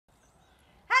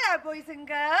boys and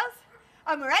girls,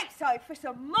 and we're outside for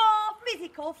some more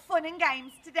physical fun and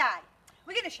games today.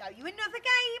 We're going to show you another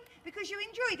game because you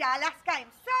enjoyed our last game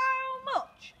so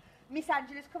much. Miss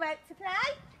Angela's come out to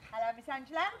play. Hello, Miss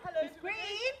Angela. Hello, Miss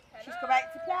Green. Hello. She's come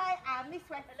out to play, and Miss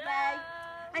Wesley. Hello.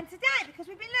 And today, because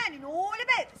we've been learning all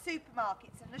about the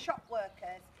supermarkets and the shop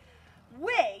workers,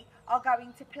 we are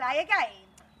going to play a game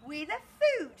with a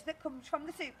food that comes from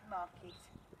the supermarket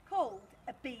called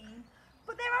a bean.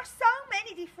 But there are so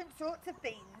many different sorts of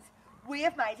beans, we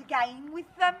have made a game with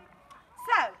them.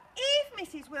 So, if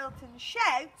Mrs. Wilton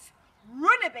shouts,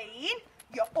 "Run a bean,"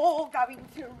 you're all going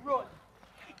to run.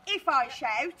 If I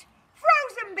shout,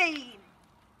 "Frozen bean,"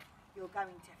 you're going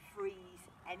to freeze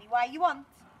any way you want.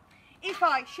 If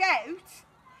I shout,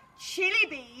 "Chili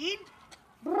bean,"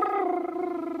 you're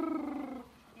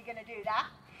going to do that.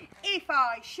 If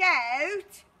I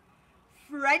shout,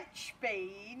 "French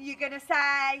bean," you're going to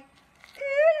say,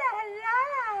 "Ooh la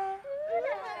la, ooh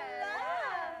la la."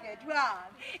 Good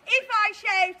one. If I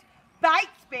shout,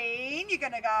 "Baked bean," you're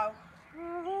going to go,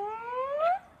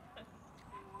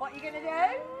 what are you going to do?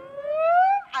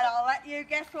 And I'll let you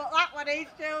guess what that one is,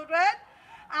 children.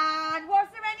 And was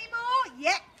there any more?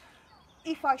 Yep.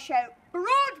 If I shout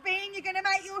broad bean, you're going to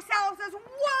make yourselves as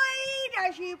wide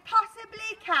as you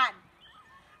possibly can.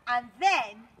 And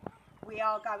then we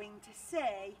are going to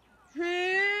see who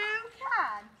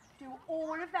can do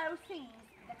all of those things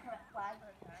the correct way.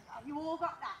 Have you all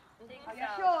got that? Are you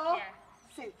sure? Yeah.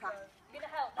 Super.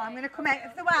 I'm I'm going to come out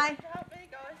of the way. Help me,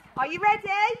 guys. Are you ready?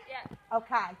 Yeah.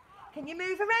 Okay. Can you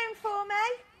move around for me?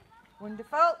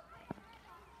 Wonderful.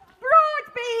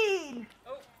 Broad bean.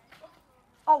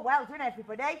 Oh, well done,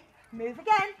 everybody. Move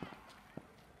again.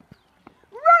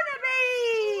 Runner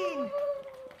bean.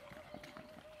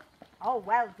 Oh,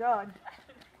 well done.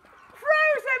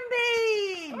 Frozen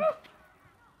bean.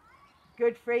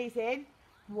 Good freezing.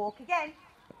 Walk again.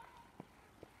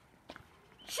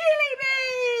 Chili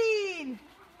bean.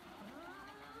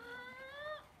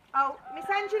 Oh, Miss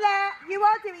Angela, you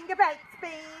are doing a baked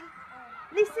bean.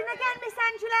 Listen again, Miss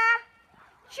Angela.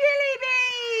 Chili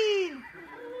bean.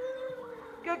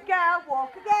 Good girl,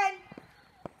 walk again.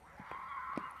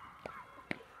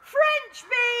 French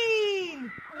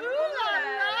bean. Ooh la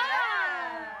la.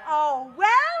 Oh,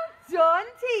 well done,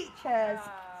 teachers.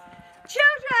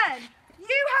 Children,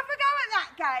 you have a go at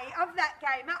that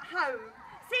game at home.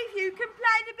 See if you can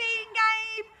play the bean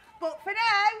game. But for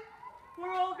now,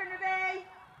 we're all going to be running.